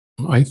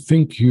I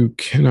think you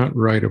cannot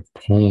write a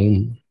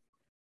poem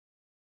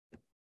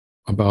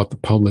about the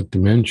public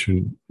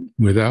dimension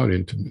without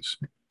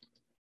intimacy.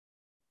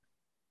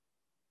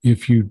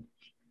 If you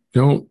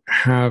don't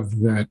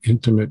have that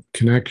intimate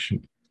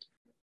connection,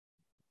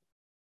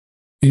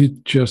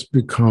 it just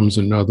becomes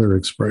another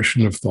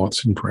expression of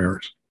thoughts and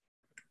prayers.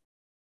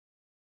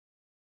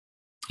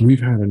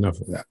 We've had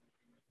enough of that.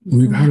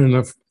 We've had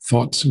enough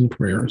thoughts and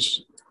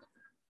prayers.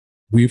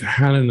 We've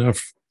had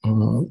enough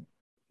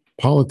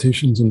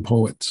politicians and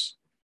poets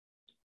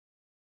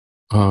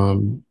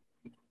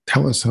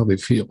tell us how they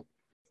feel,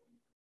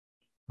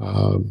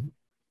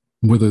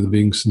 whether they're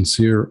being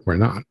sincere or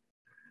not.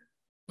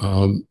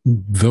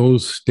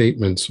 Those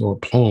statements or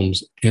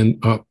poems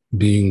end up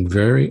being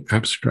very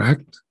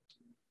abstract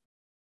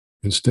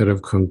instead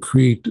of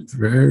concrete,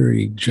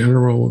 very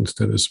general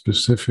instead of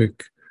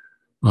specific.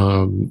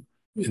 Now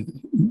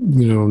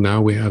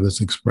we have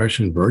this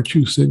expression,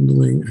 virtue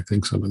signaling. I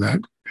think some of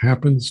that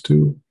happens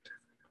too.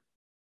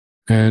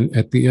 And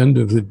at the end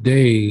of the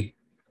day,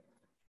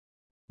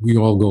 we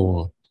all go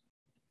on.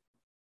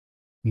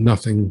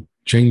 Nothing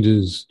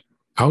changes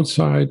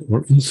outside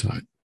or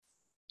inside.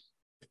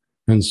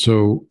 And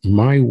so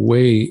my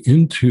way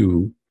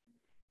into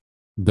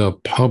the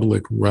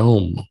public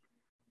realm,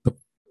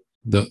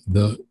 the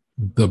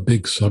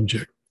big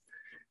subject,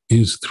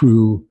 is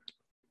through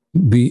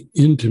the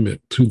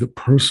intimate, through the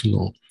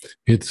personal.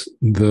 It's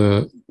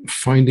the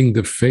finding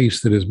the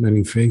face that has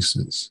many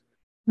faces,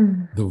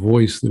 the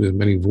voice that has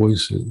many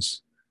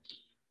voices,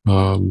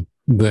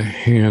 the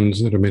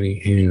hands that are many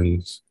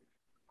hands.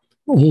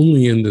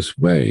 Only in this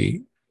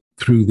way,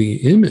 through the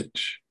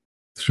image,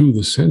 through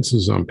the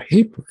senses on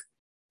paper,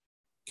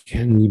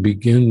 can we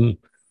begin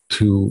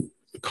to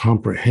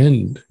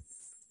comprehend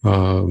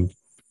and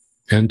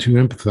to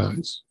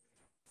empathize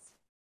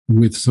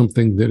with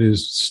something that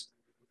is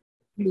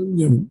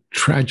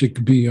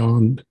tragic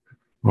beyond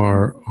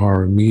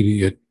our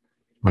immediate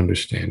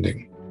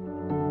understanding.